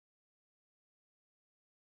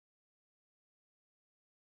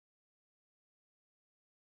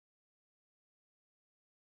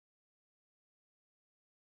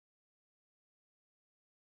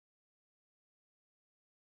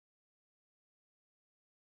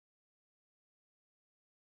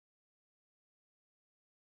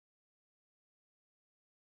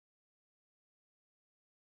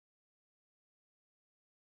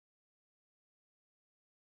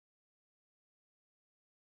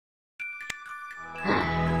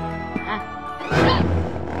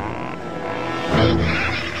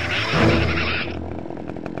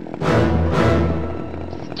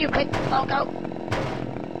Stupid logo.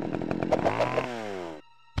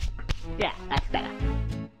 Yeah, that's better.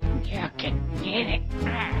 You can get it.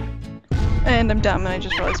 And I'm dumb, and I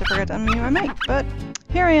just realized I forgot to unmute my mic, but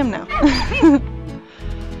here I am now.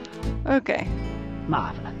 Okay.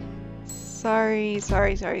 Marvelous. Sorry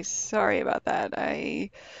about that.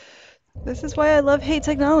 This is why I love hate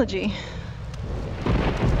technology.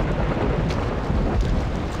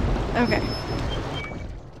 Okay.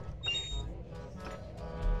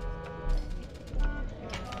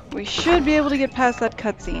 We should be able to get past that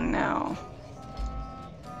cutscene now.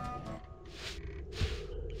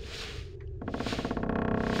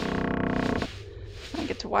 I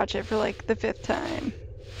get to watch it for like the 5th time.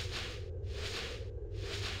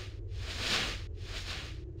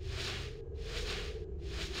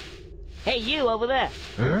 Hey, you over there.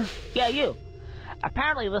 Huh? Yeah, you.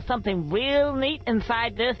 Apparently there's something real neat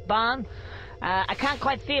inside this barn. I can't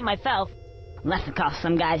quite see it myself. Unless, of course,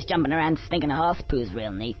 some guy's jumping around stinking a horse poo's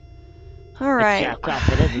real neat. Alright, Of course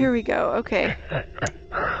it isn't. here we go, okay.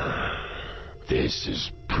 This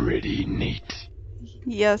is pretty neat.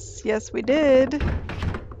 Yes, we did.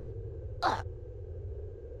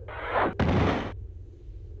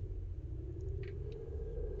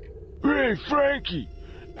 Hey, Frankie!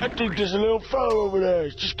 I think there's a little fellow over there.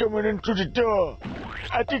 He's just coming in through the door.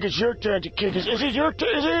 I think it's your turn to kick his... Is it your turn?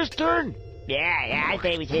 Is it his turn? Yeah, I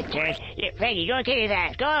say it was his turn. Yeah, Frankie, go and kick his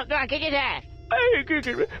ass. Go on, kick his ass. I ain't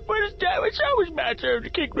kicking him. But it's always my turn to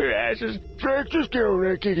kick their asses. Frank, just get over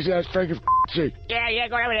there and kick his ass, Frankie, for sake. Yeah,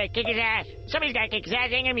 go over there, kick his ass. Somebody's gotta kick his ass.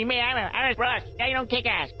 It ain't gonna be me. I'm a boss. Now you don't kick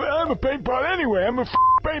ass. Well, I'm a paint pot anyway. I'm a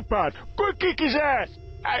paint pot. Go kick his ass.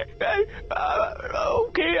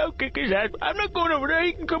 Okay, I'll kick his ass. I'm not going over there.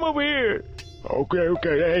 He can come over here.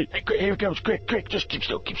 Okay. Hey, here he comes. Quick. Just keep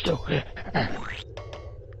still.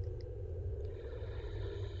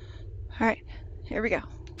 Alright, here we go.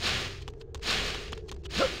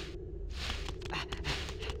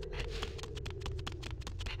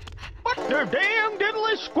 What the damn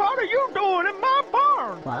diddly squat are you doing in my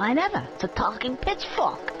barn? Well, I never. It's a talking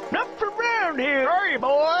pitchfork. Not from around here, are you,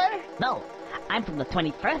 boy? No, I'm from the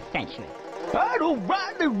 21st century. I don't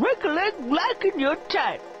rightly recollect liking your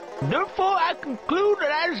type. Therefore, I conclude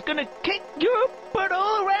that I was gonna kick your butt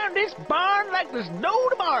all around this barn like there's no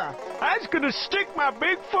tomorrow. I was gonna stick my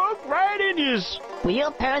big fork right in yours. Were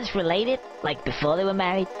your parents related, like before they were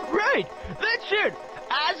married? Right, that's it.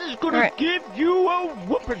 I was gonna All right. give you a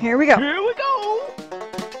whooping. Here we go. Here we go.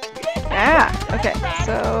 Okay,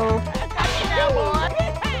 so...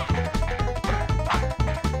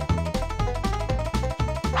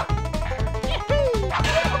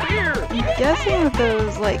 Come here. I'm guessing with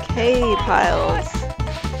those, like, hay piles.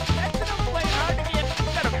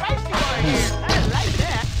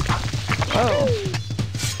 Whoa.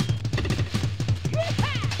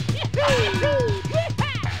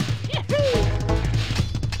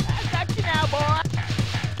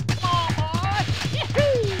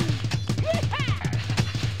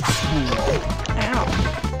 Ow.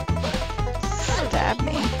 Stab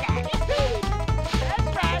me.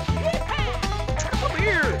 Come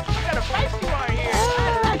here. You got a feisty one here. I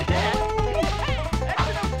like that. That's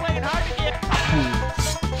enough playing hard to get.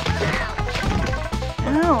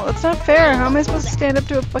 Ow, that's not fair. How am I supposed to stand up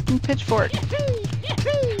to a fucking pitchfork? Hey,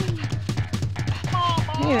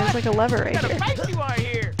 there's like a lever right Got a here. feisty one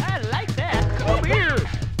here. I like that. Come here.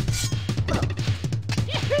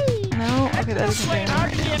 No? Okay, that isn't doing it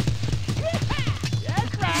right now.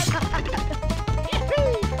 That's right. I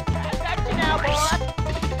got you now, boy.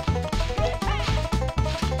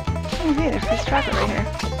 Oh, hey, there's this chocolate right here.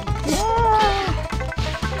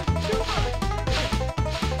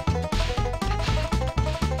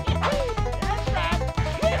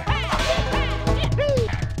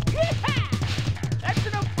 That's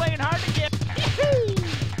enough playing hard to get.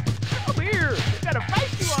 Come here. You got a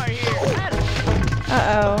feisty one here.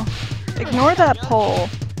 Uh-oh. Ignore that pole.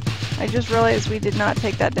 I just realized we did not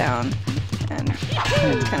take that down. And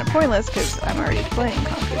it's kind of pointless because I'm already playing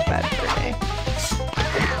Conker's Bad Fur Day.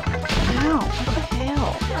 Ow, what the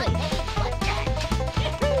hell?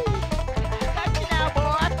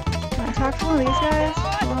 Can I talk to one of these guys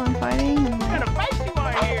while I'm fighting? And Got a like, feisty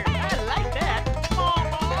one here. I like that. Come on,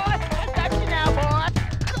 boy. I got you now, boy.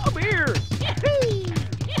 Come here. That's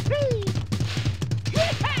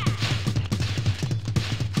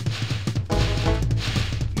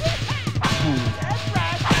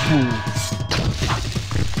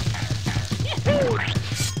right.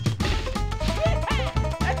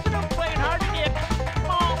 That's enough playing hard to get.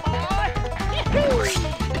 Come on, boy.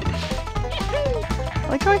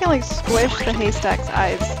 like how I can like squish the haystack's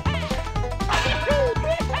eyes. I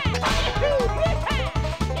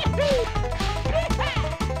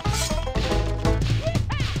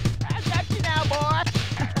got you now, boy.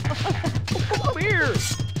 Come over here.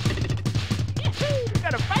 We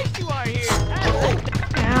got a feisty one here.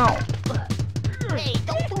 Ow. Hey,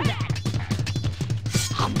 don't do that.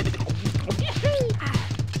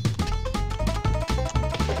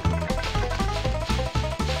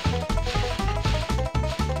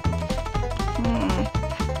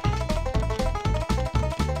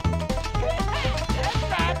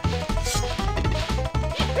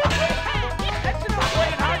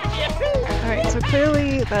 Alright, so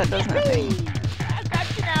clearly that does nothing. I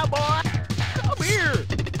got you now, boy. Come here.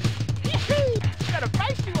 Got a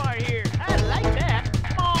feisty one here. I like that.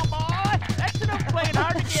 Come on, boy. That's enough playing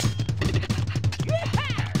hard to get.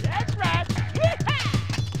 That's right.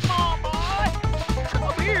 Come on, boy.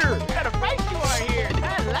 Come here. Got a feisty one here. I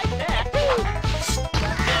like that.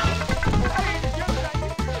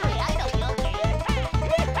 I know you're okay.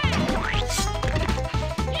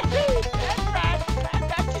 That's right. I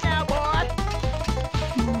got you now, boy.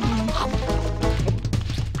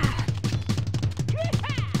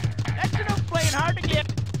 That's enough playing hard to get.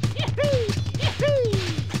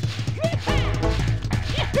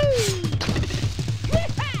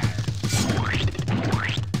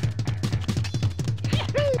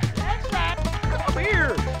 That's right. Come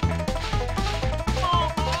here. Come on,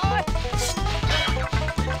 boy.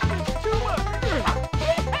 It's too much.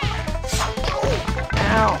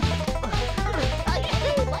 Ow. I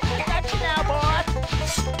got you now, boy.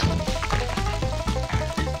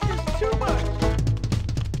 It's too much.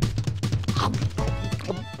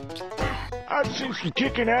 I've seen some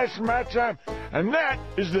kicking ass in my time, and that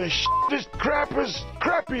is the crappiest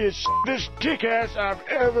kick ass I've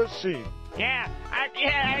ever seen. Yeah,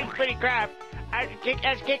 that ain't pretty crap. As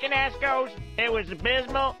kicking ass goes, it was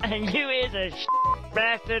abysmal, and you is a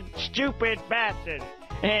bastard, stupid bastard.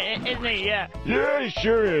 Isn't he? Yeah. Yeah, he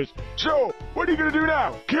sure is. So, what are you gonna do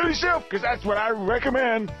now? Kill yourself? Because that's what I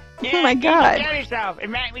recommend. Yeah, Oh my God. Kill yourself.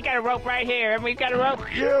 And man, we got a rope right here. And we got a rope.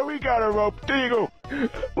 Yeah, we got a rope. There you go.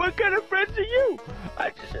 What kind of friends are you?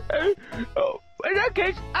 In that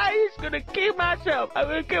case, I is gonna kill myself. I'm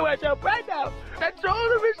gonna kill myself right now. That's all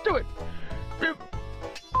there is to it.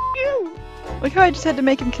 You. Look how I just had to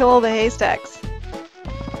make him kill all the haystacks.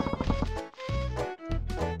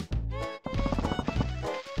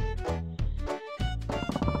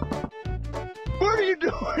 What are you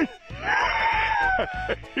doing?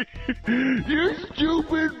 You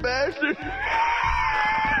stupid bastard.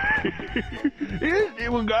 He hasn't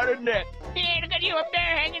even got a neck. Yeah, look at you up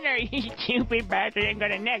there hanging there. You stupid bastard. Ain't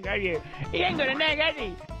got a neck, are you? He ain't got a neck, has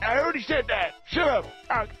he? I already said that. Shut up.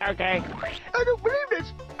 Okay. I don't believe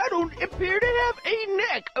this. I don't appear to have a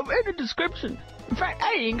neck of any description. In fact,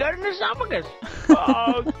 I ain't got an esophagus.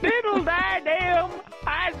 Oh, diddle die damn.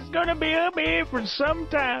 I was gonna be up here for some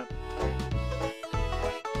time.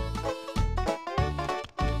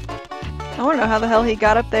 I want to know how the hell he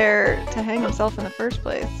got up there to hang himself in the first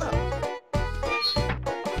place.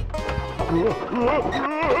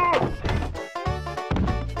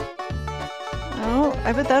 Oh,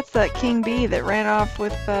 I bet that's that king bee that ran off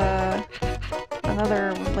with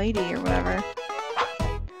another lady or whatever.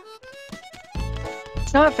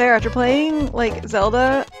 It's not fair. After playing, like,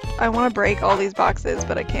 Zelda, I want to break all these boxes,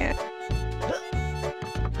 but I can't.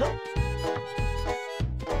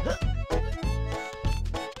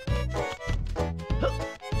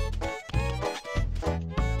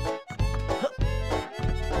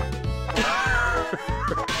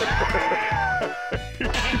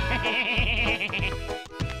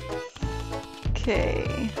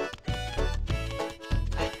 Okay.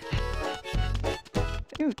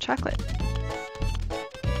 Ooh, chocolate.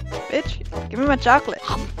 Bitch, give me my chocolate.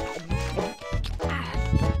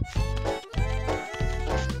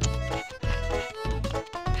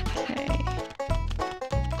 Okay.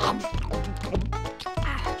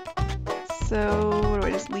 So, what do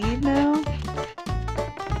I just leave now?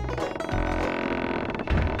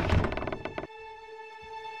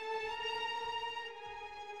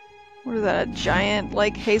 What is that, a giant,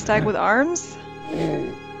 like, haystack with arms?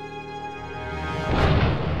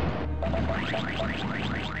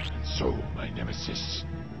 So, my nemesis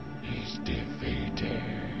is defeated.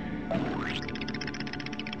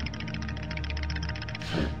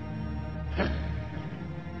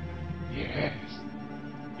 Yes,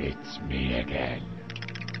 it's me again.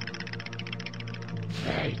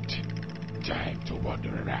 Right, time to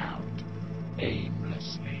wander around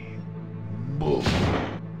aimlessly. Boom.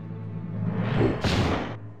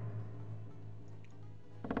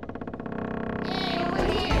 Hey, what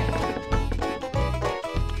are you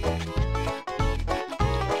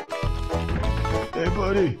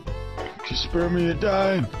buddy. Just spare me a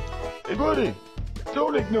dime. Hey, buddy.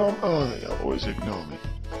 Don't ignore me. Oh, they always ignore me.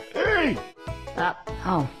 Hey!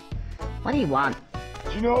 Oh. What do you want?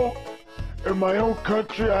 You know, in my own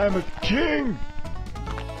country, I'm a king.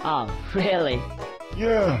 Oh, really?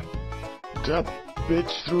 Yeah. That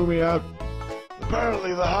bitch threw me out.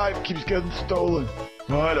 Apparently the hive keeps getting stolen.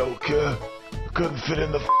 No, I don't care. I couldn't fit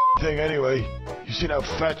in the thing anyway. You seen how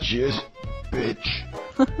fat she is? Bitch.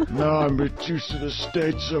 Now I'm reduced to the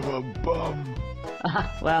states of a bum.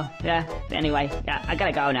 Well, yeah. Anyway, yeah, I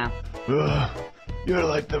gotta go now. You're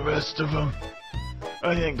like the rest of them.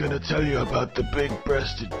 I ain't gonna tell you about the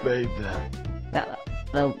big-breasted babe then.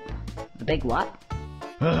 The big what?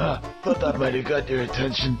 Thought that might have got your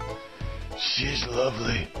attention. She's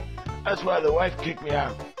lovely. That's why the wife kicked me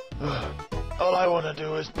out. All I want to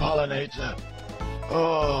do is pollinate her.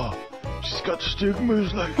 Oh, she's got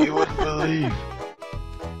stigmas like you wouldn't believe.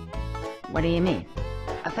 What do you mean?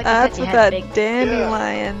 I thought you That's said you what had that big...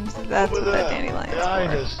 dandelion. That's Over what that there, dandelion's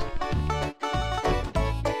behind for. us.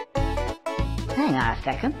 Hang on a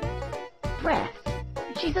second. Breath.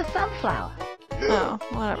 She's a sunflower. Oh,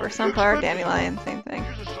 whatever. Sunflower, dandelion, same thing.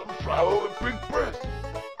 She's a sunflower with big breasts.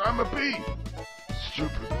 I'm a bee.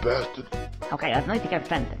 Stupid bastard. Okay, I don't think I'm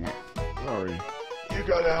offended now. Sorry. You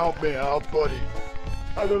gotta help me out, buddy.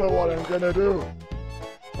 I don't know what I'm gonna do.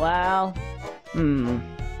 Well,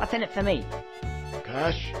 what's in it for me?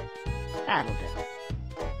 Cash? That'll do.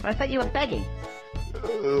 But I thought you were begging.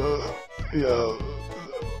 Yeah.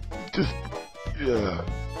 Just, yeah.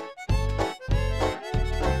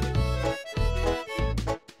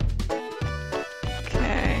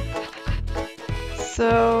 Okay.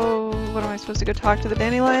 So, what am I supposed to go talk to the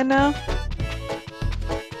dandelion now?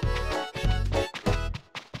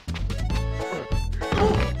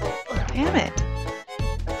 Damn it.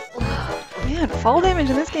 Man, fall damage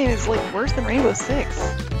in this game is like worse than Rainbow Six.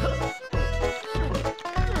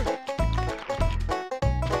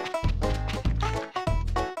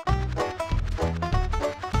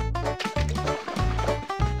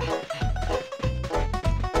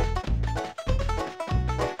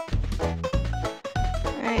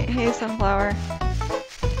 Alright, hey Sunflower.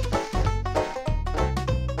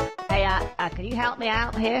 Hey, can you help me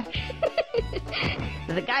out here?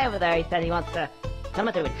 There's a guy over there, he said he wants to...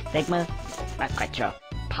 Something to do with stigma. Not quite sure.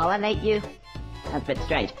 Pollinate you? That's a bit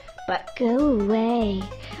strange. But... Go away.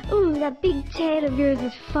 Ooh, that big tail of yours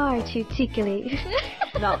is far too tickly.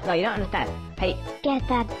 No, you don't understand. Hey... Get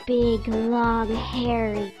that big, long,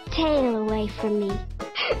 hairy tail away from me.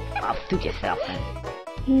 Oh, suit yourself then.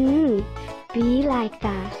 Be like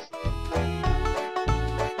that.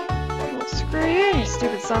 Well, screw you, you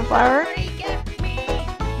stupid Sunflower.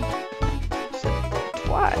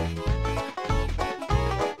 Twat.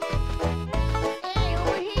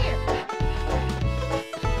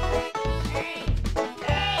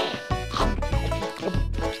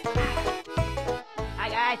 Hi,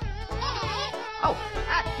 guys. Oh,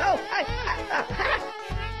 no.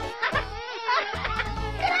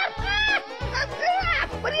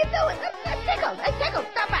 What are you doing? I'm tickled.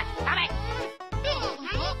 Stop it.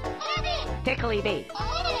 Tickly bee.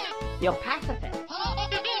 You're pacifist.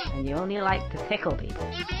 And you only like to tickle people.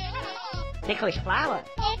 Ticklish flowers.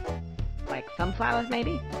 Like sunflowers,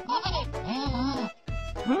 maybe?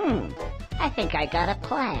 I think I got a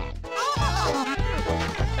plan.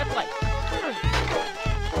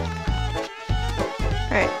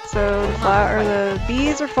 Alright, so the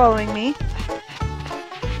bees are following me.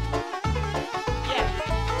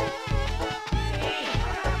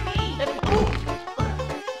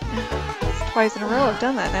 It's twice in a row I've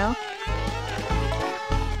done that now.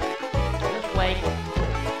 Just wait.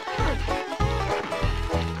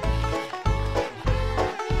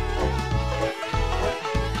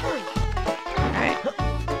 Alright.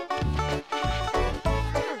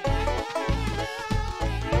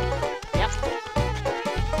 Yep.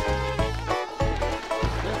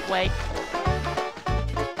 Just wait.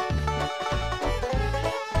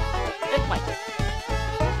 This way.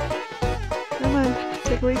 Come on,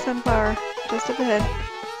 tickly Sunflower, just up ahead.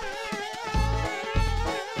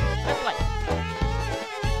 This way.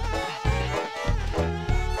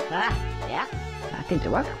 Yeah? That seems to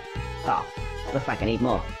work. Oh, looks like I need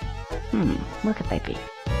more. Where could they be?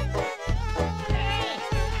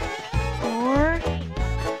 Or...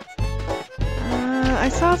 I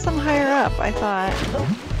saw some higher up, I thought.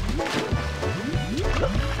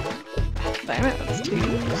 Damn it, that's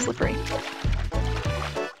too slippery.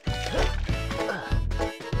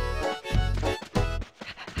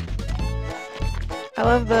 I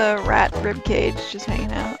love the rat ribcage just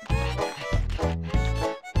hanging out.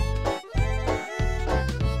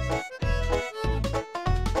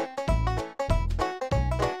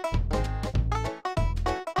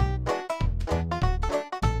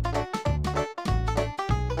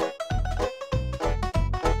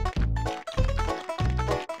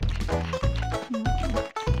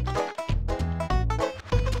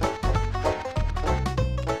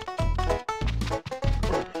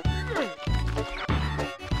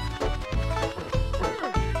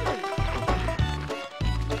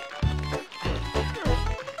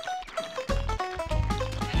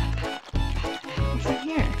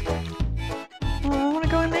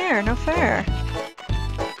 no fair.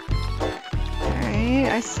 Alright,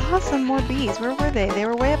 I saw some more bees. Where were they? They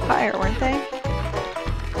were way up higher, weren't they?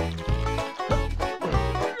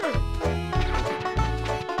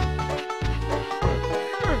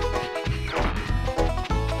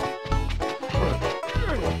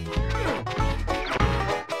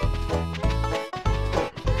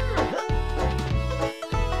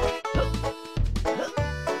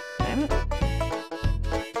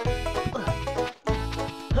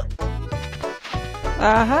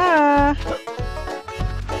 Aha!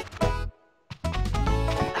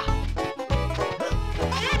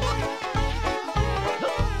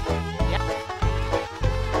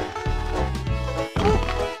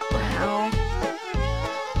 Wow.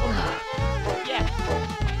 Yeah.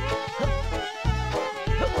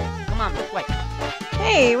 Come on, this way.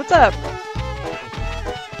 Hey, what's up?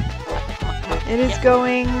 It is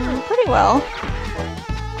going pretty well.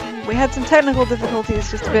 We had some technical difficulties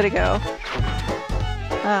just a bit ago.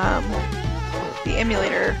 The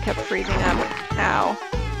emulator kept freezing up. Ow.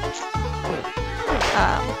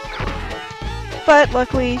 But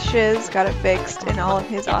luckily Shiz got it fixed in all of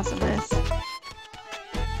his awesomeness.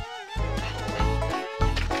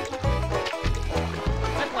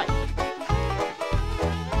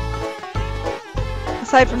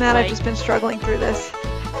 Aside from that, I've just been struggling through this.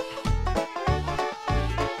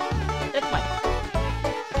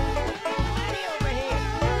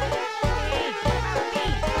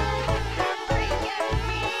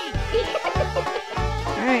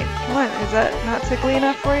 Alright, come on. Is that not tickly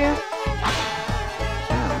enough for you?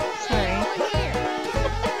 Oh, sorry.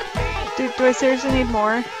 Do I seriously need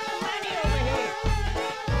more?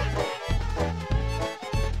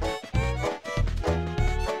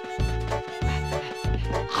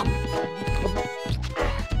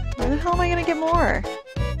 Where the hell am I gonna get more?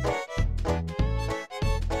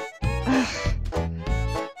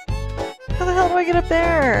 How the hell do I get up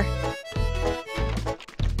there?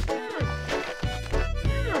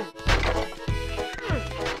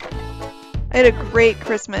 I had a great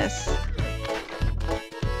Christmas.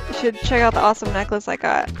 You should check out the awesome necklace I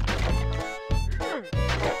got.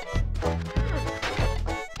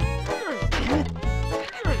 Damn it.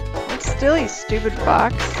 Hold still, you stupid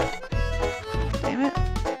fox. Damn it.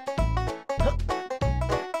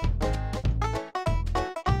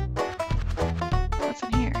 What's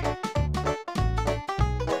in here?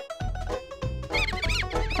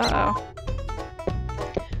 Uh-oh.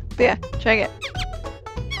 But yeah, check it.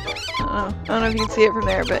 I don't know if you can see it from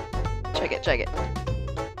there, but check it, check it.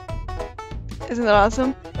 Isn't that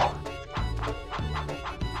awesome?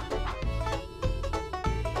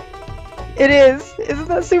 It is! Isn't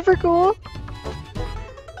that super cool?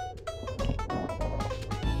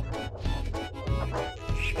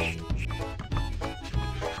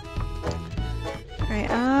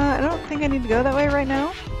 Alright, I don't think I need to go that way right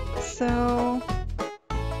now, so...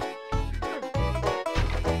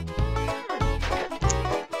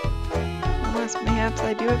 Perhaps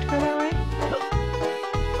I do have to go that way?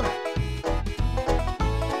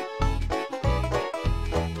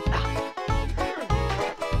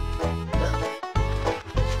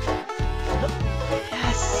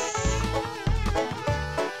 Yes!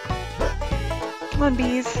 Come on,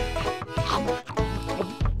 bees.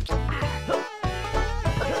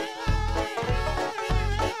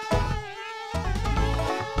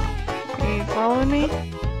 Are you following me?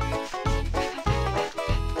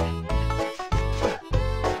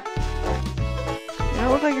 You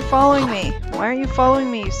don't look like you're following me. Why aren't you following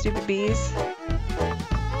me, you stupid bees?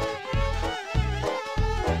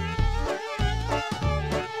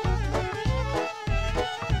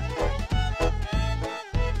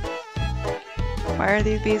 Why are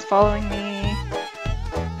these bees following me?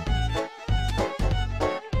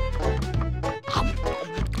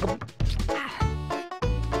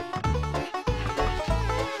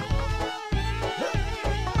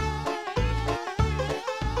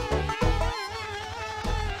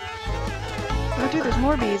 Oh dude, there's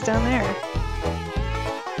more bees down there.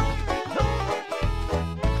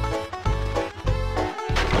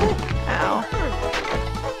 Ow.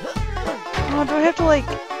 Oh, do I have to like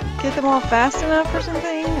get them all fast enough or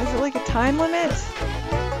something? Is it like a time limit?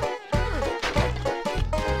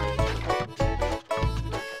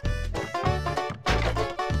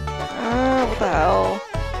 What the hell?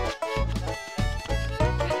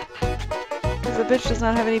 Because the bitch does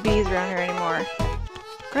not have any bees around here anymore.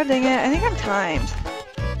 God dang it, I think I'm timed.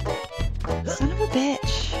 Son of a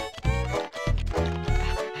bitch.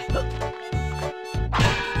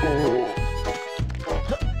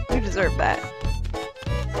 You deserve that.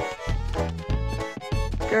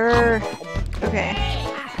 Grr. Okay.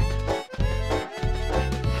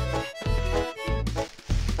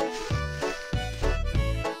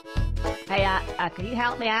 Can you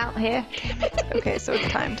help me out here? Okay, so it's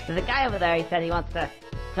timed. There's a guy over there, he said he wants to...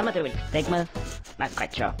 Something to do with stigmas? Not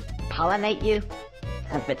quite sure. Pollinate you?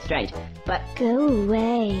 Sounds a bit strange, but... Go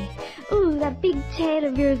away. Ooh, that big tail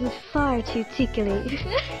of yours is far too tickly.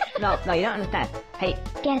 No, you don't understand. Hey,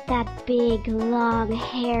 Get that big, long,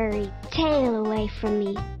 hairy tail away from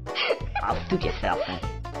me. I'll suit yourself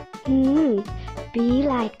then. Be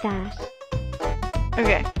like that.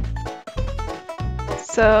 Okay.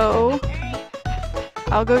 So...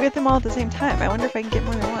 I'll go get them all at the same time. I wonder if I can get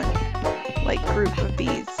more than one. Like, group of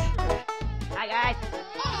bees. Hi, guys.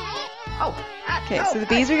 Oh. Okay, so the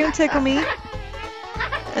bees are gonna tickle me.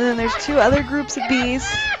 And then there's 2 other groups of bees.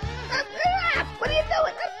 What are you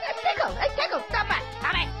doing? I tickle. Stop it.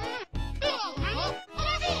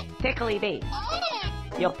 Tickly bee.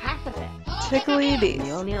 You're pacifist. Tickly bees.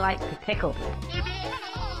 You only like to tickle people.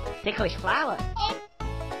 Ticklish flowers.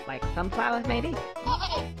 Like sunflowers, maybe?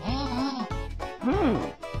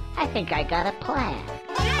 I think I got a plan.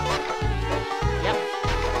 Yep.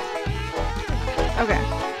 Okay.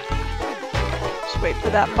 Just wait for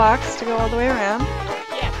that box to go all the way around.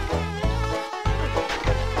 Yeah.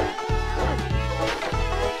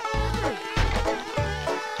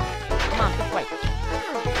 Come on, this way.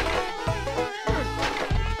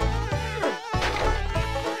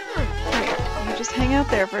 Alright, you just hang out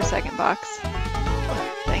there for a second, box.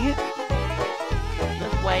 Dang it.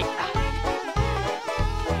 This way.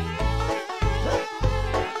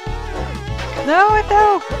 No, it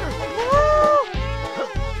fell! No!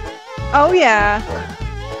 Oh yeah!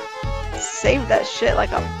 Saved that shit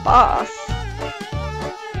like a boss.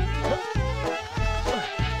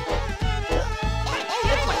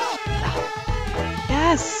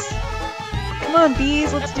 Yes! Come on,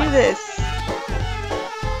 bees, let's do this!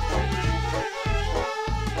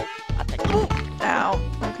 Ow,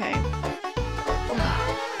 okay.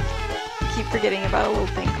 Keep forgetting about a little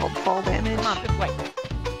thing called fall damage. Come on, this way.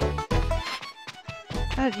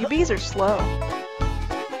 God, you bees are slow.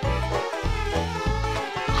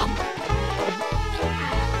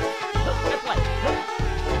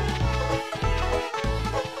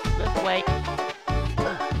 This way.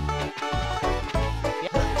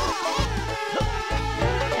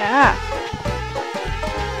 Yeah.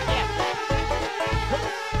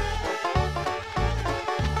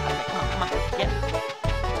 Come on. Yeah.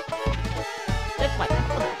 This way.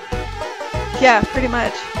 Yeah, pretty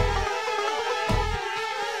much.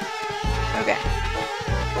 Okay.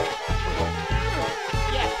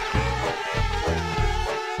 Yeah.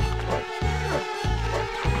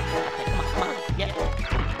 Come on. Yeah.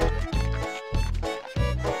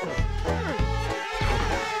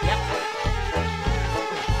 Yep.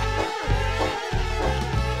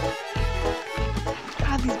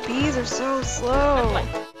 God, these bees are so slow.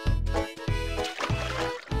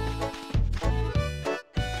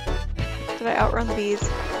 Did I outrun the bees?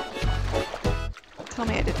 Tell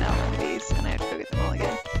me I didn't outrun the bees, and I have to go get them all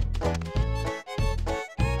again. God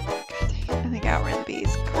dang it, I think I outran the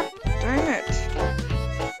bees. God dang it!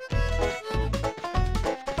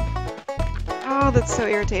 Oh, that's so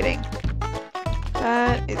irritating.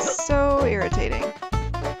 That is so irritating.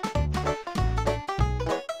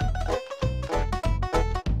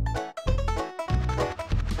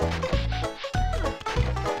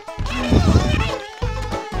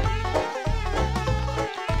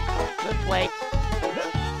 This way.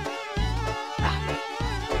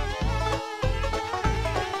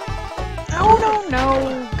 No, no,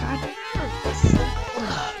 God.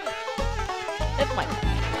 This way.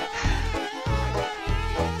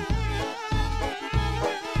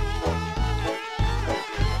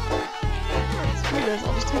 Screw this,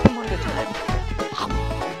 I'll just take them one at a time.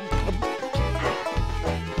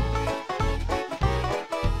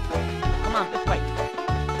 Come on, this way.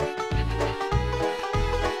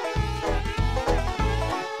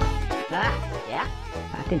 Yeah?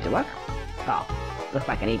 That seems to work. Oh, looks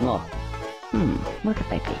like I need more. Where could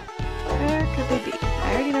they be? Where could they be?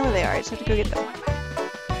 I already know where they are, I just have to go get them.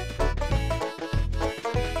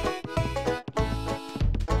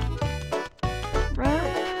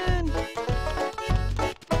 Run!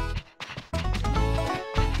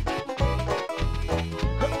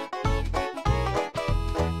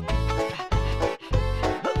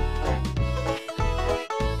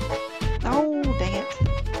 Oh, dang it.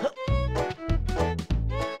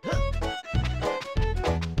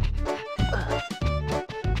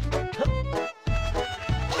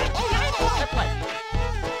 This way.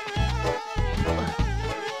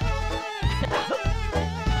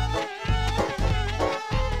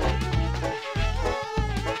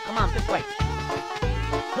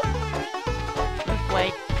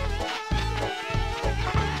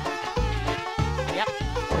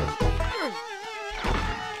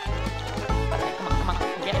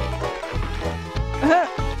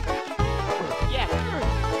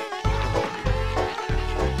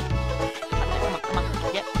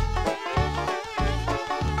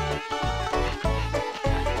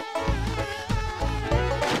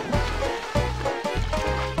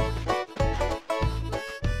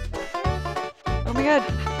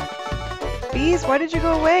 Bees, why did you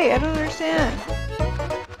go away? I don't understand.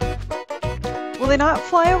 Will they not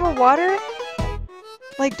fly over water?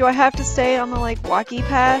 Like, do I have to stay on the, like, walkie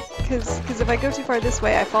path? Cause if I go too far this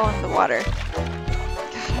way, I fall into the water.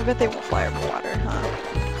 God, I bet they won't fly over water, huh?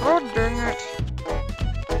 Oh, dang it.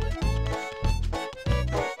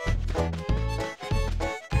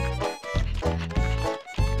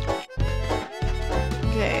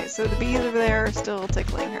 Okay, so the bees over there are still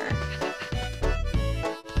tickling her.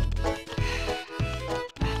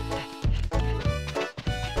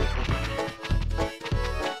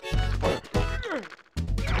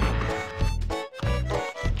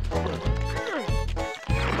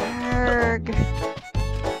 Arrgh.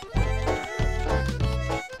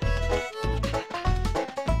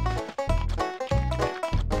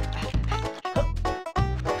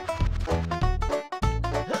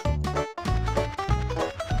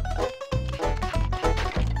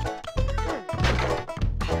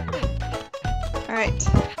 Alright.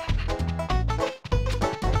 So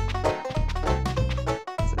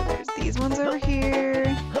there's these ones over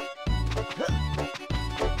here.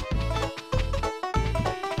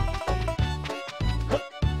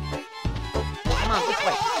 Come on, this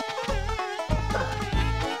way.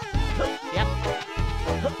 Yep.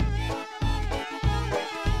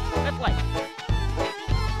 This way.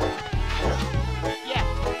 Yeah.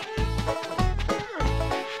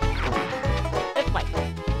 This way.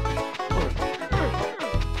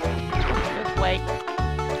 This way. This way.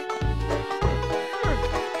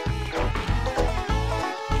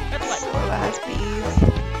 Slow ass bees.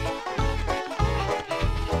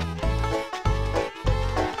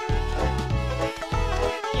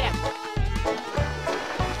 Yeah.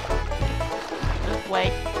 This way.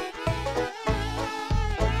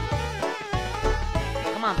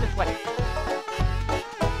 Come on, this way.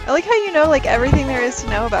 I like how you know like everything there is to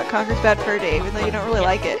know about Conker's Bad Fur Day, even though you don't really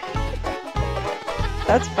like it.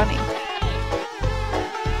 That's funny.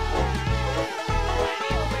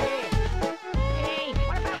 Hey,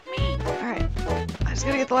 what about me? Alright. I just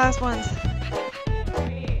gotta get the last ones.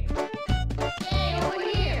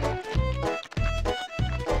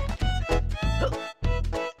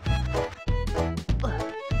 God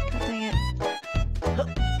dang it.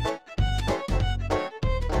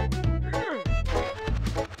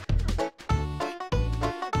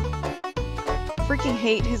 Freaking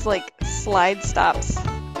hate his like slide stops. Dang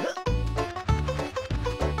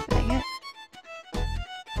it.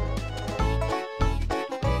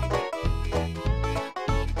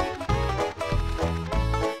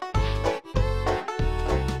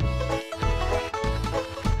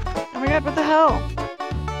 Oh my god, what the hell?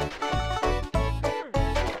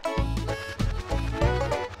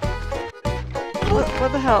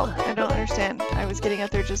 What the hell? I don't understand. I was getting up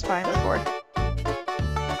there just fine before.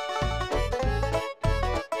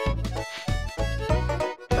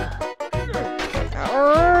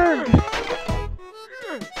 Arrgh!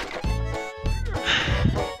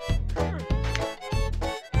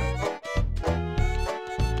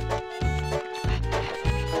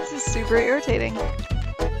 This is super irritating.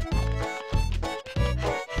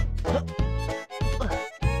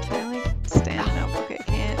 Can I like stand? No, okay,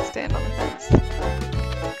 can't stand on the fence.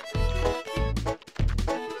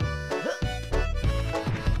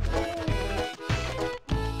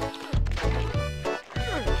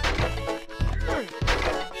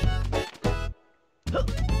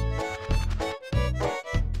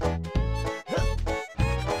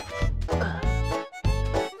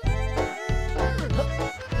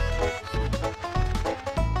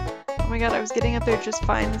 Oh my god, I was getting up there just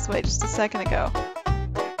fine this way just a second ago.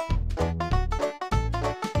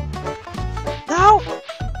 No!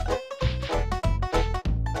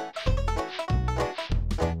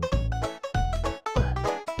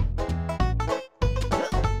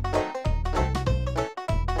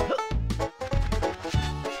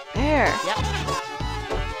 There. Yep.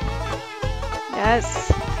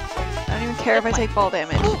 Yes. I don't even care if I take ball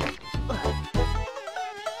damage.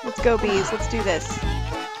 Let's go, bees. Let's do this.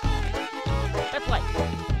 This way.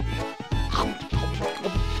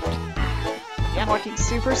 I'm walking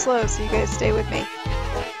super slow, so you guys stay with me.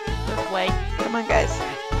 This way. Come on, guys.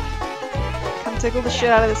 Come tickle the shit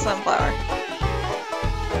out of the sunflower.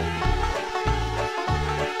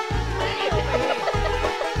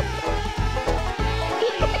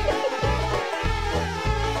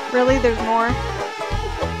 Really? There's more?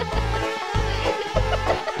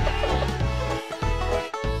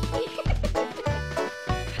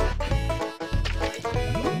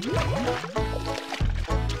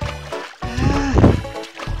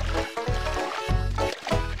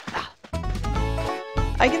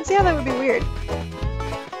 I can see how that would be weird.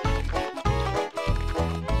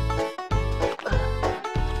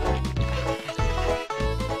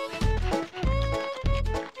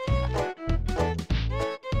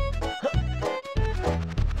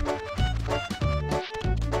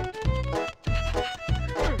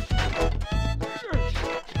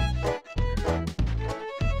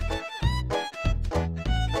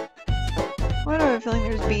 a feeling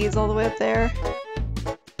there's bees all the way up there.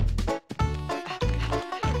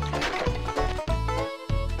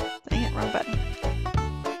 Dang it, wrong button.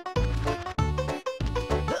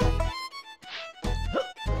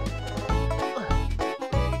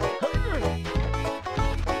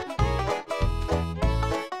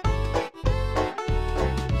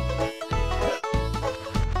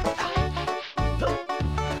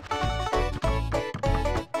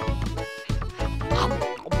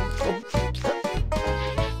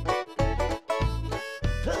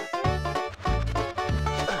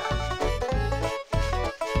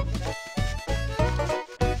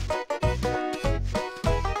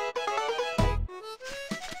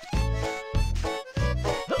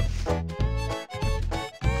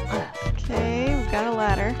 Okay, we've got a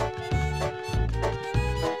ladder.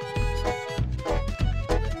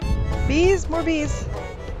 Bees! More bees!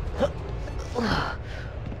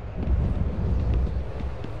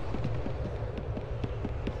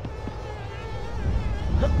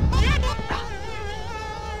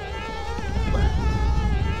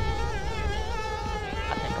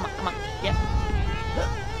 Come on. Yep.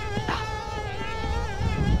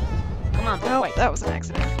 Come on, this Oh, way. that was an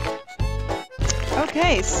accident.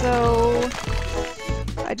 Okay, so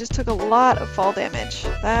I just took a lot of fall damage.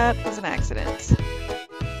 That was an accident.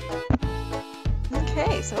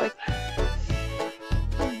 Okay, so I...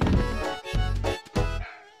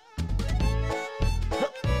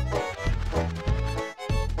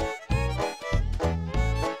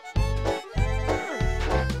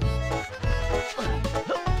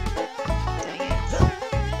 Dang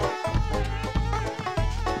it.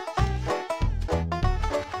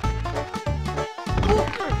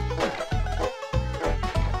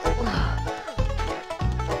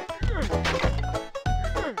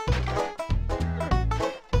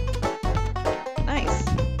 Nice.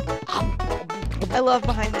 I love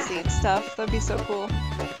behind the scenes stuff. That'd be so cool.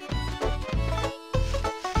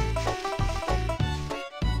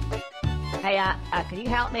 Hey, can you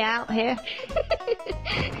help me out here?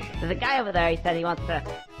 There's a guy over there, he said he wants to...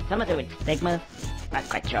 something to do with stigmas. Not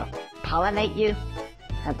quite sure. Pollinate you?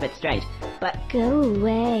 Sounds a bit strange. But Go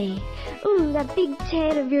away. Ooh, that big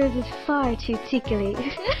tail of yours is far too tickly.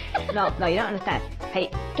 no, you don't understand. Hey,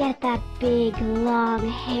 Get that big, long,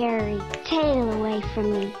 hairy tail away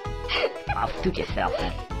from me. I'll suit yourself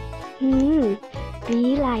then.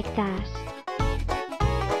 Be like that.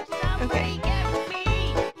 Okay.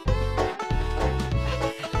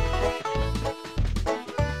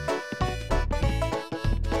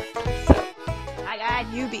 Hi, guys.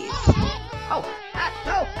 Newbies. Oh,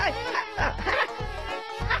 no, hey,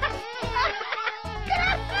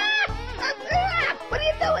 what are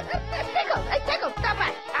you doing? I tickled, stop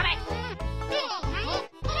it.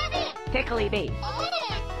 Tickly bee.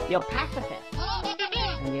 You're pacifist,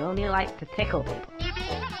 and you only like to tickle people.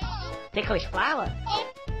 Ticklish flowers.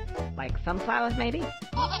 Like sunflowers, maybe?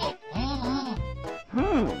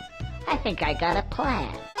 I think I got a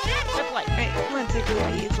plan. This way. Alright, come on, tickly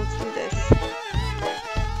bees. Let's do this.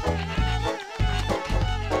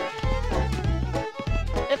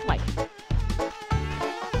 This way.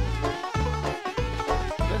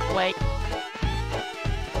 This way.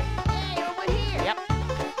 Hey, over here. Yep.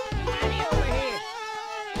 Hey, over here.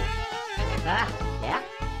 Yeah.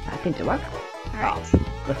 That seems to work. Alright.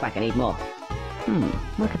 Oh, looks like I need more.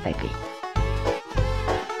 What could they be?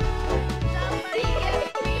 Somebody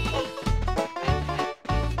get me!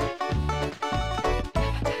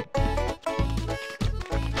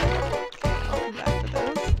 I'll come back for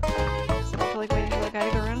those. So I don't feel like waiting for that guy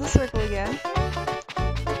to go around the circle again.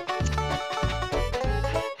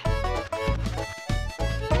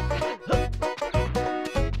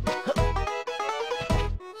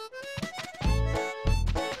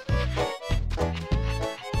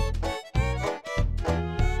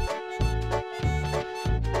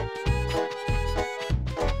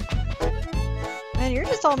 Man, you're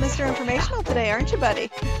just all Mr. Informational today, aren't you, buddy?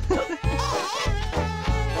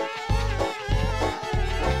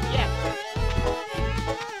 Yeah.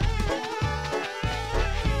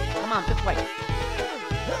 Come on, this way.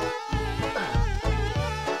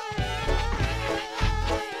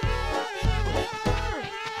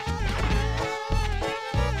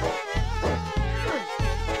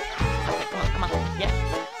 Come on. Yeah.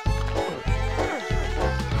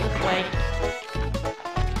 This way.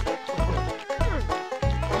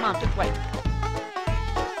 Come on, this way.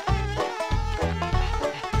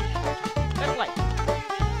 This way.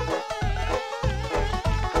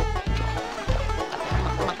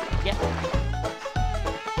 Come on. Yeah.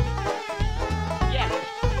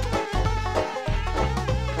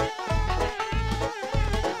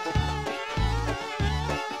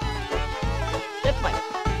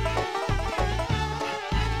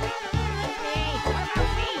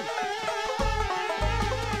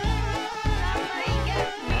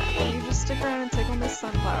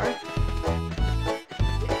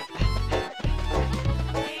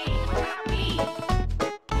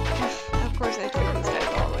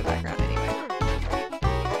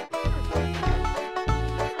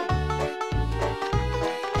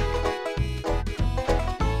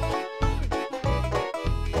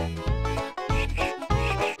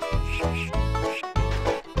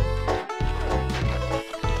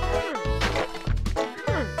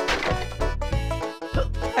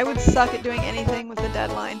 I would suck at doing anything with the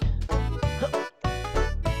deadline.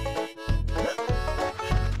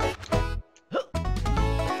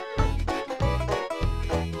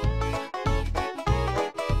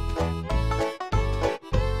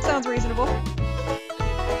 Sounds reasonable.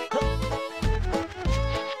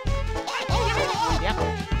 Yep.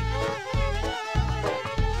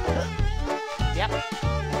 Yep.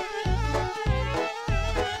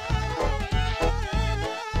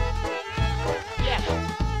 Yeah.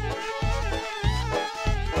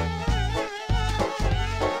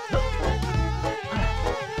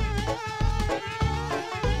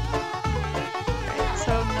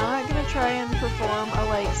 So not gonna try and perform a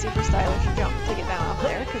like super stylish jump to get down off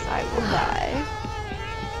there because I will die.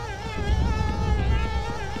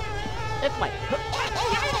 This way.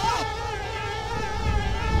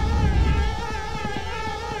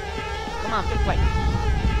 Come on, this way.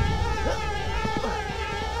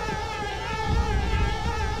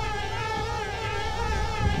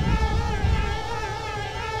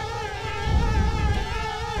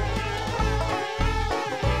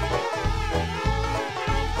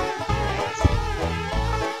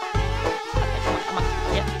 Come on.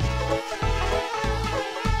 Yep.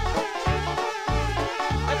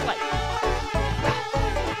 This way.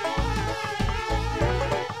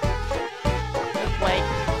 This way.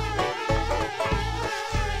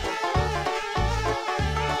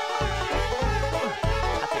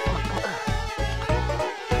 Okay, come on, come on.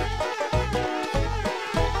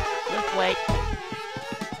 This way.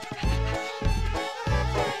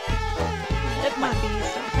 This Come on, way.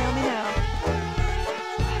 bees, don't fail me now.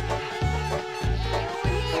 Over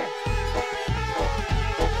here.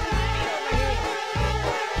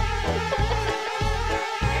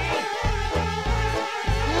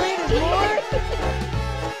 Really? There's more?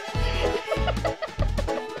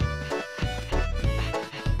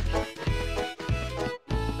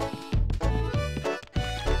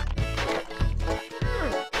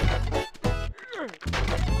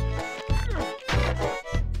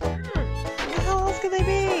 Where the hell else could they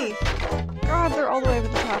be? God, they're all the way over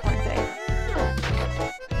the top, aren't they?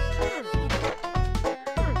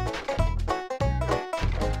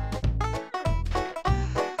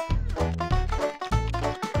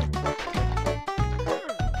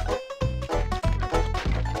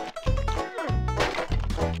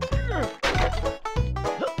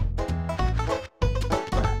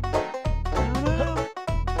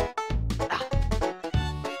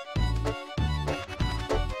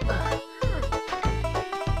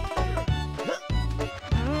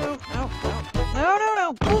 No.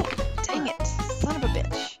 No. Ooh, dang it. Son of a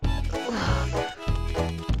bitch.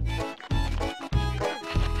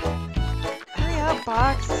 Hurry up,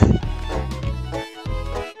 box.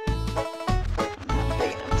 I'm not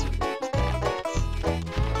big enough to reach that.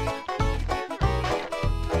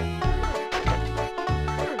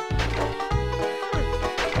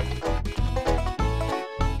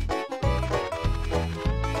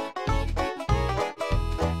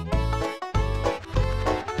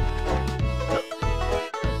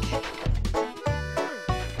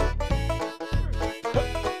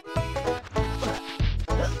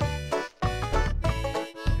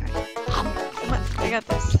 Come on, I got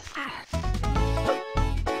this.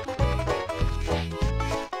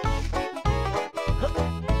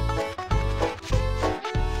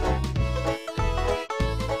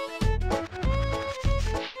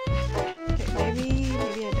 Okay, maybe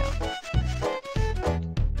I don't.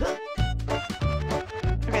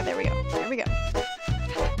 Okay, there we go. There we go.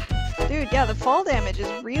 Dude, yeah, the fall damage is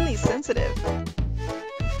really sensitive.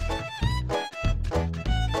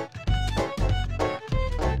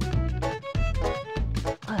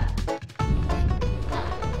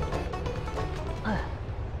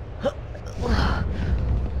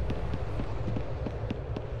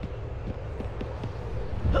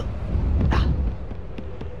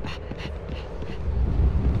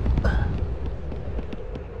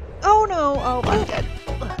 Oh no! Oh, I'm dead.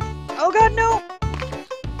 Oh god, no!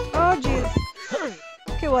 Oh jeez.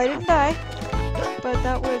 Okay, well I didn't die, but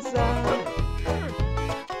that was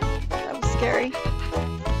scary.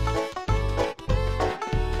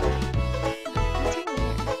 What's over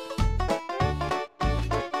there?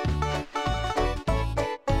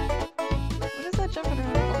 What is that jumping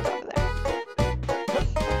around for over there?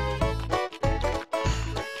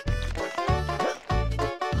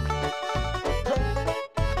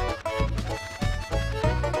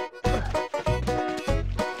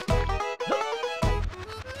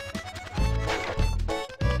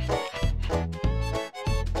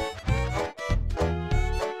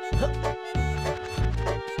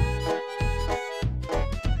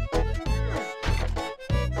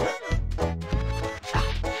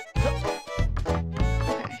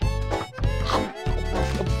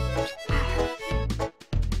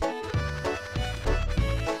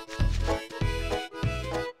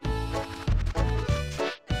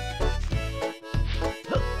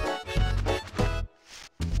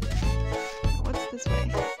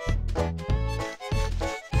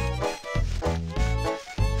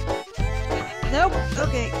 Nope.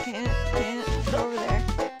 Okay, can't go over there.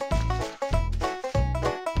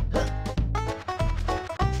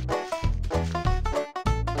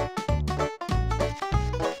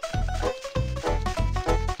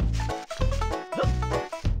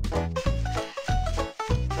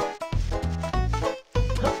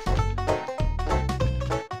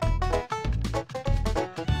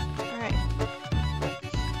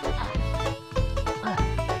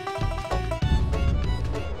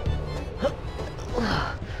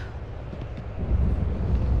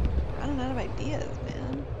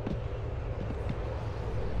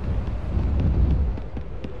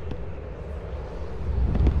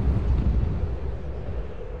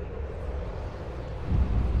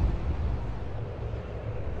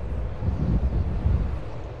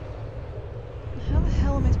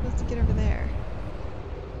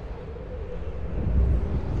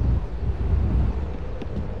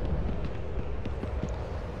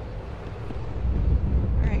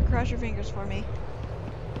 Cross your fingers for me.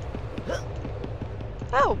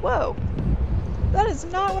 Oh, whoa. That is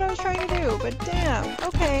not what I was trying to do, but damn.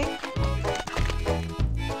 Okay.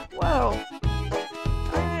 Whoa.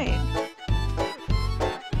 Alright.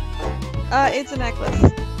 It's a necklace. Pull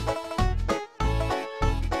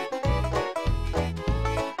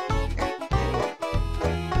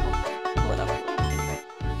it up a little bit.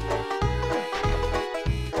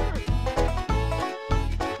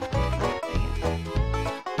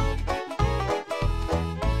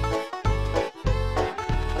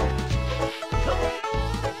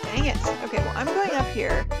 Okay, well, I'm going up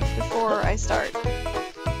here before I start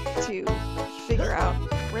to figure out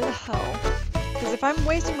where the hell. Because if I'm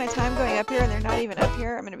wasting my time going up here and they're not even up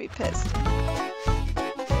here, I'm going to be pissed.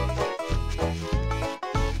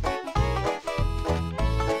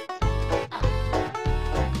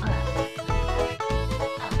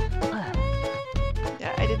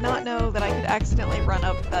 Yeah, I did not know that I could accidentally run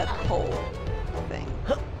up that hole thing.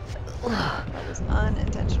 That was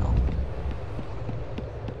unintentional.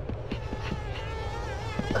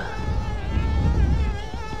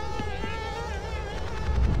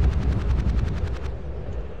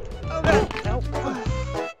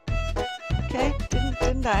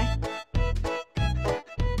 Die.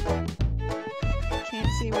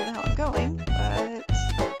 Can't see where the hell I'm going, but...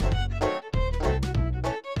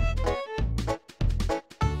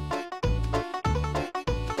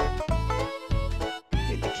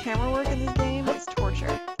 Dude, the camera work in this game is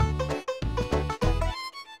torture.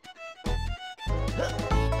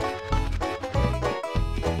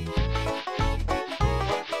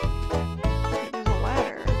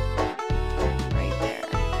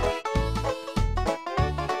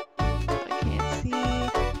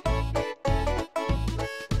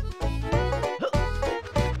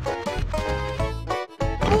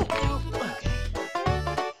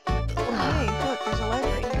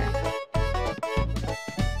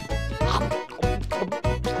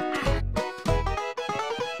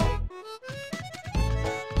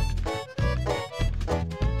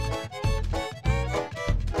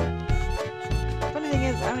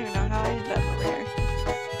 I don't even know how I ended up over here.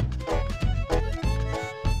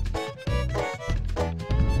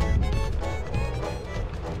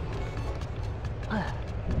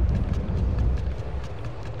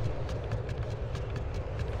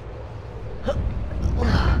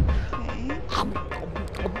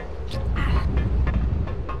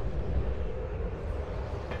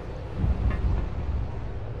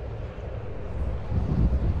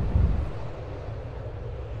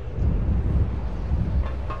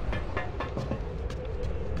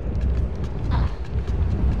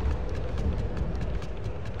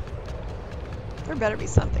 There better be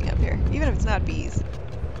something up here, even if it's not bees.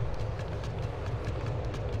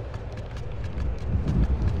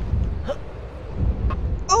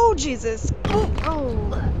 Oh, Jesus!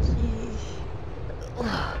 Oh,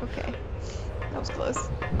 okay. That was close.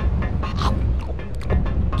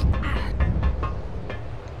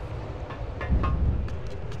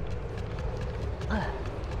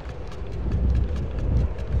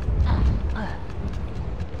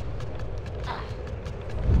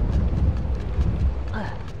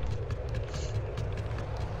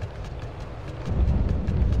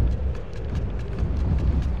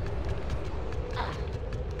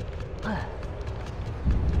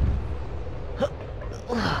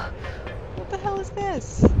 What the hell is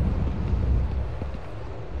this?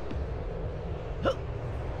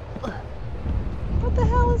 What the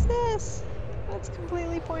hell is this? That's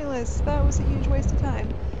completely pointless. That was a huge waste of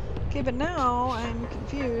time. Okay, but now I'm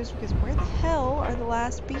confused because where the hell are the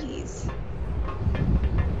last bees?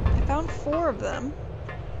 I found 4 of them.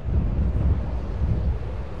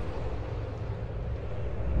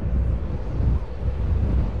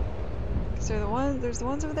 are the ones. There's the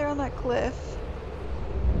ones over there on that cliff.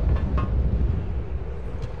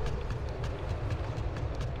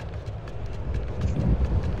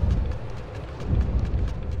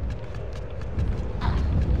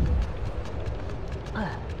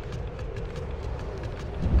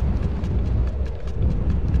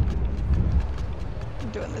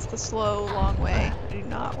 I'm doing this the slow, long way. I do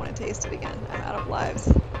not want to taste it again. I'm out of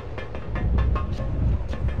lives.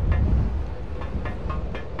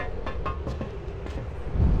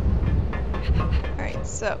 Alright,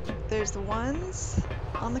 so there's the ones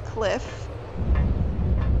on the cliff.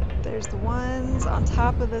 There's the ones on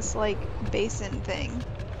top of this, like, basin thing.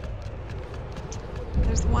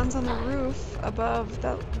 There's the ones on the roof above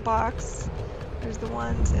the box. There's the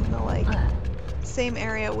ones in the, like, same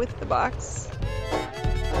area with the box.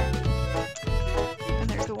 And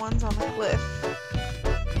there's the ones on the cliff.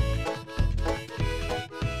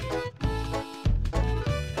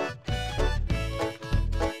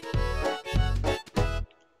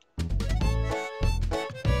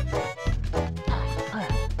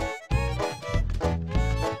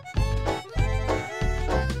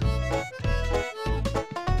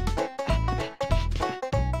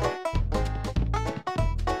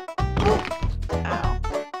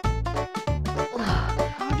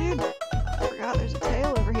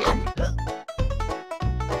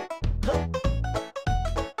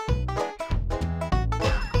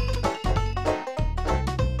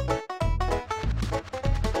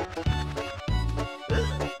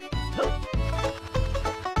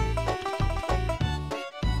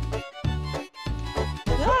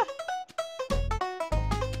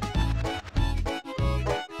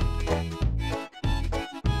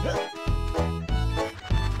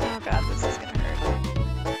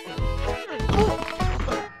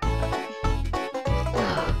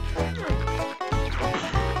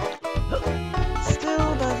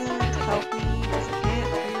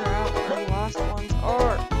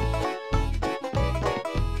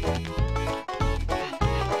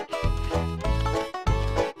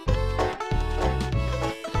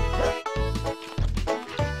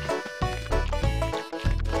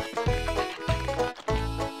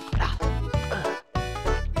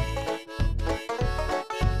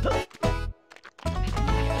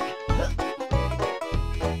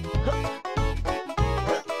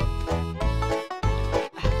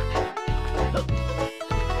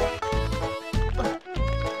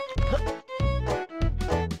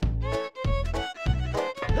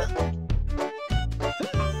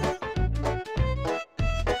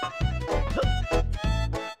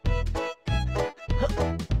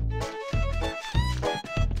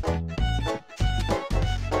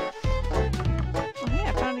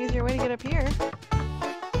 Up here. So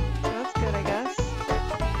that's good, I guess.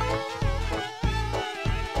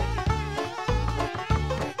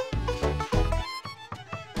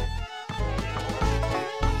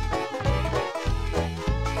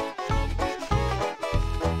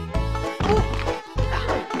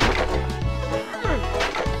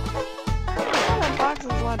 Oh, that box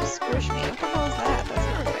is allowed to squish me. What the hell is that? That's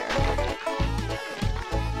not fair.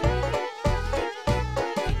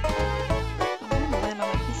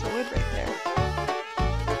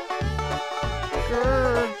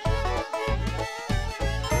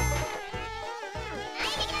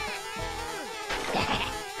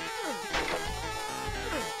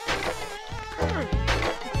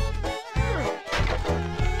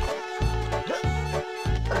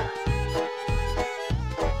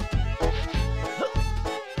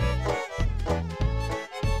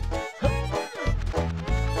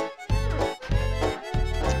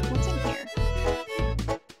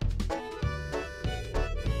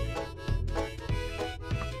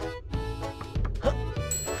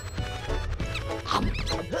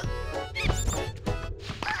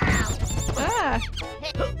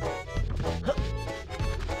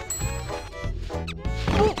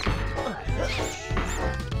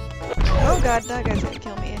 Oh god, that guy's gonna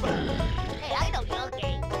kill me. Hey, I know your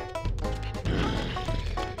game.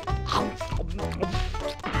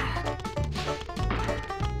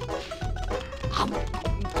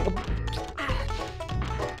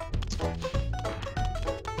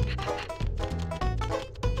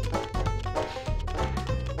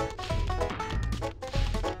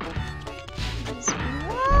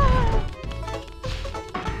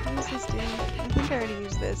 What does this do? I think I already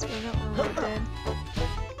used this, but I don't remember what it did.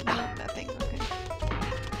 Nothing, okay.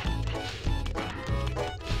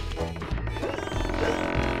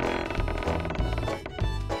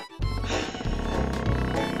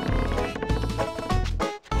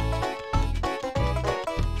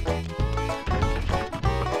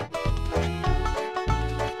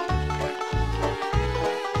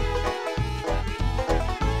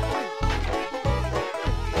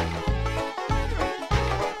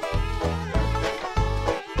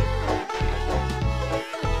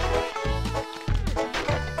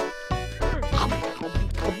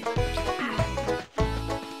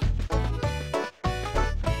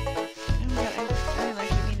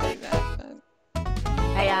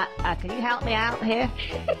 Hey, can you help me out here?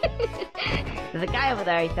 There's a guy over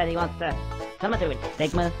there, he said he wants to... something to do with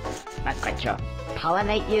stigmas. Not quite sure.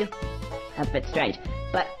 Pollinate you? That's a bit strange,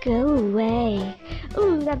 but... Go away.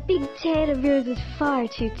 Ooh, that big tail of yours is far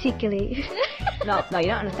too tickly. No, you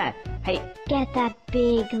don't understand. Hey... Get that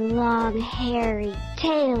big, long, hairy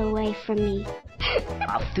tail away from me.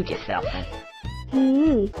 I'll suit yourself, then.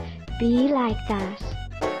 Be like that.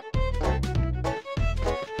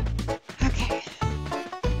 Okay.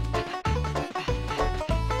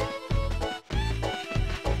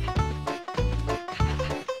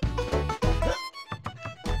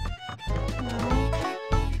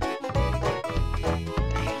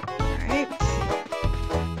 Alright.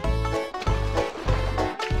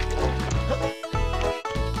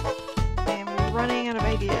 I'm running out of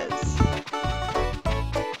ideas.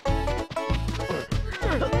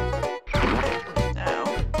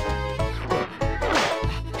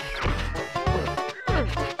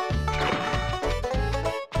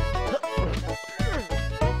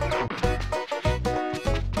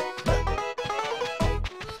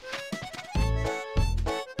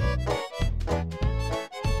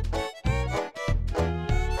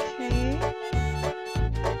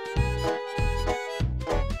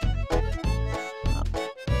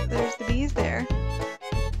 There's the bees there.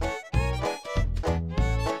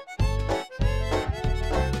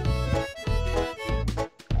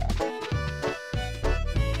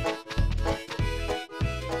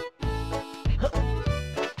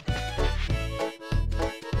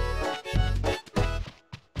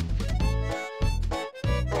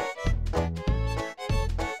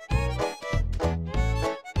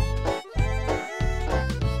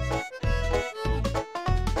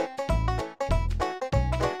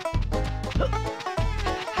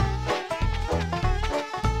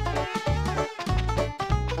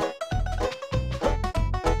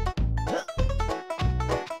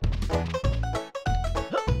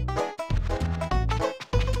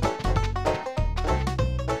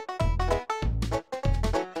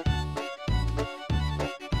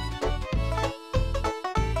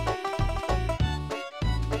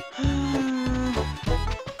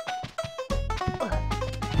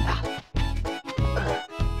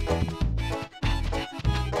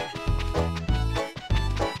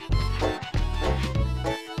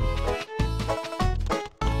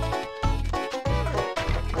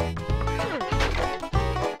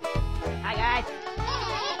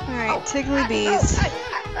 Alright, tickly bees.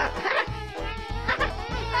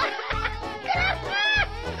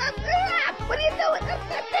 What are you doing?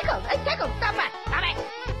 Tickle! Hey, Tickle, stop it! Stop it!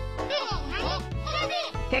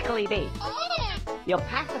 Tickly bee. You're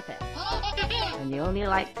pacifist, and you only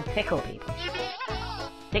like to tickle people.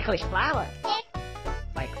 Ticklish flowers.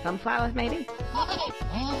 Like sunflowers, maybe?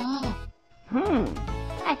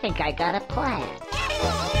 I think I got a plan.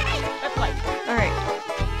 Let's wait. Alright.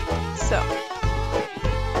 So.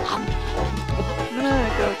 I'm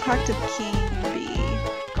gonna go talk to the king bee.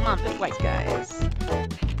 Come on, this way. These guys.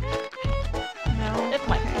 No? This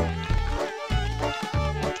way. Okay.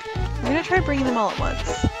 I'm gonna try bringing them all at once.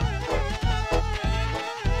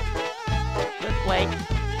 This way.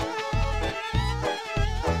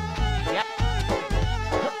 Yep.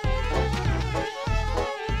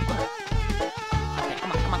 Okay,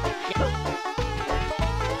 come on.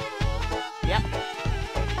 Yep.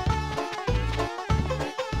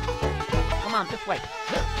 Come on, this way.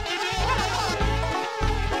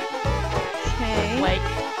 Okay. Wait.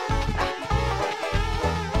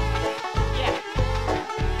 Yeah.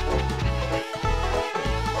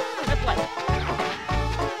 This way.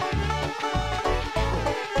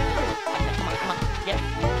 Okay, come on. Yeah.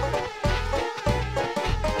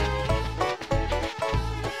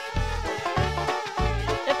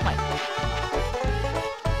 This way.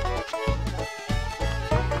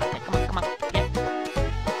 Okay, come on.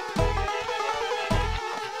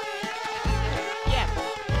 Yeah.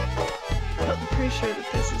 I'm pretty sure that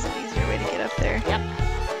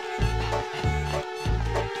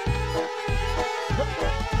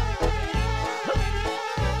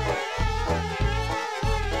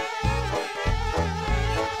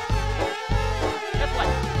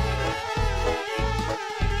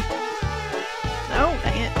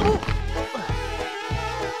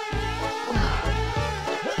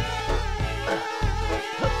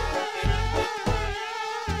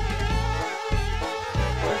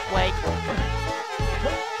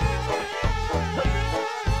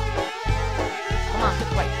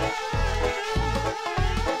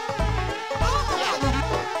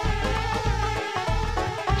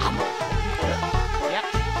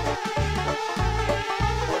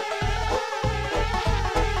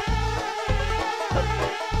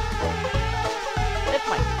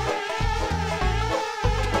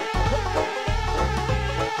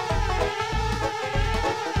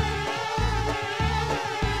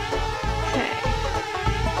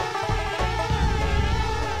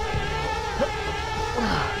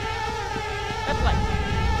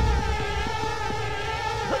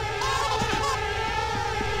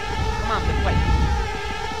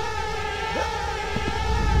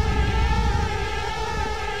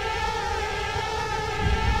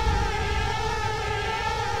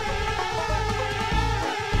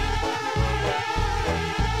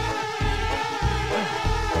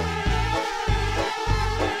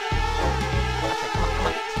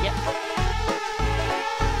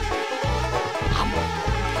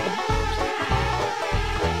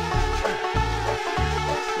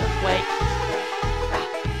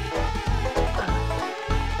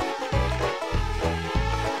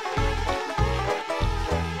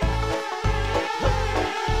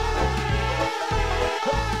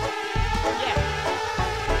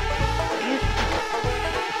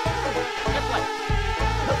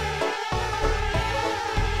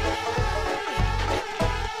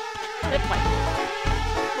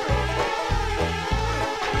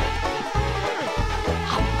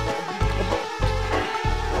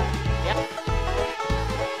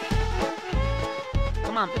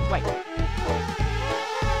on, this way.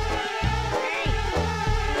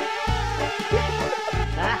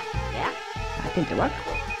 Yeah? That seems to work.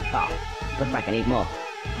 Oh, looks like I need more.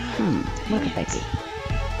 Where could they be?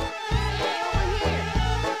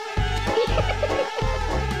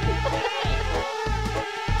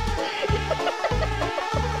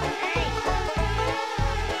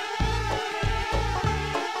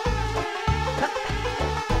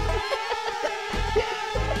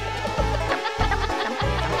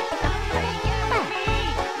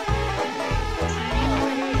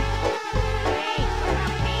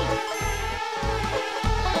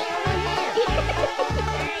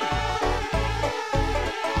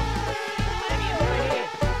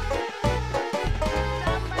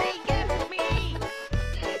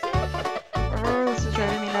 Oh, this is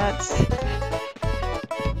driving me nuts.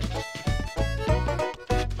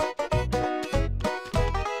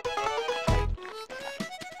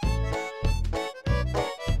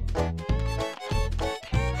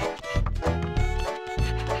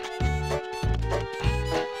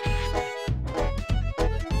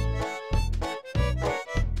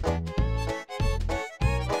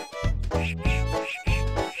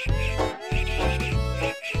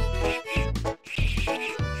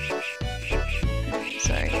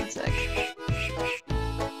 Sorry, one sec.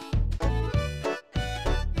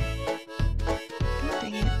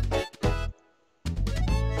 Dang it.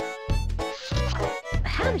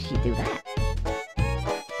 How does she do that?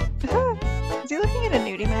 Is he looking at a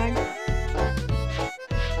nudie mag?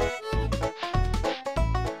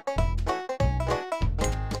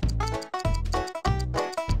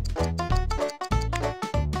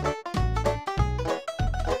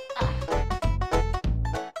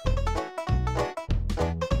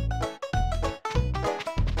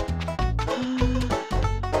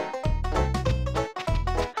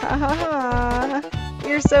 Ha ha ha!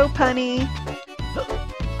 You're so punny.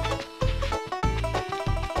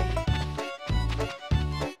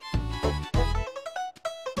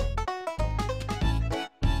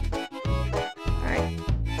 Alright,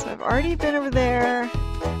 so I've already been over there.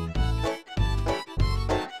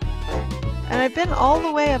 And I've been all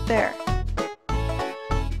the way up there.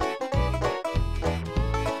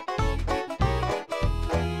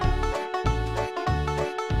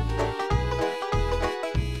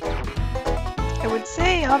 I would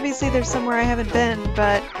say, obviously, there's somewhere I haven't been,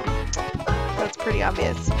 but that's pretty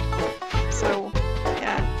obvious. So,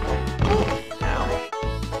 yeah. Ow.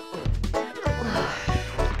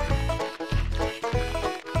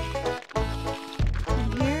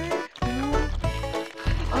 Here? No.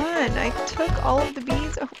 Come on, I took all of the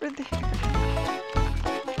bees over there.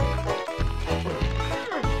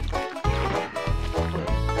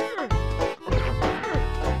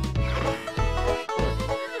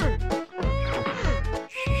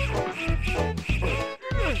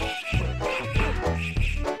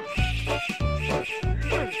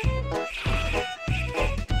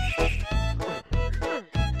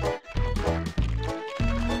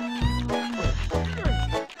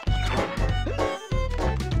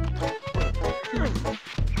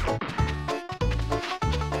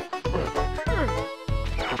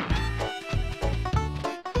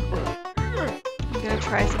 I'm gonna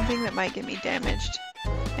try something that might get me damaged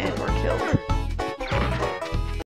and or killed.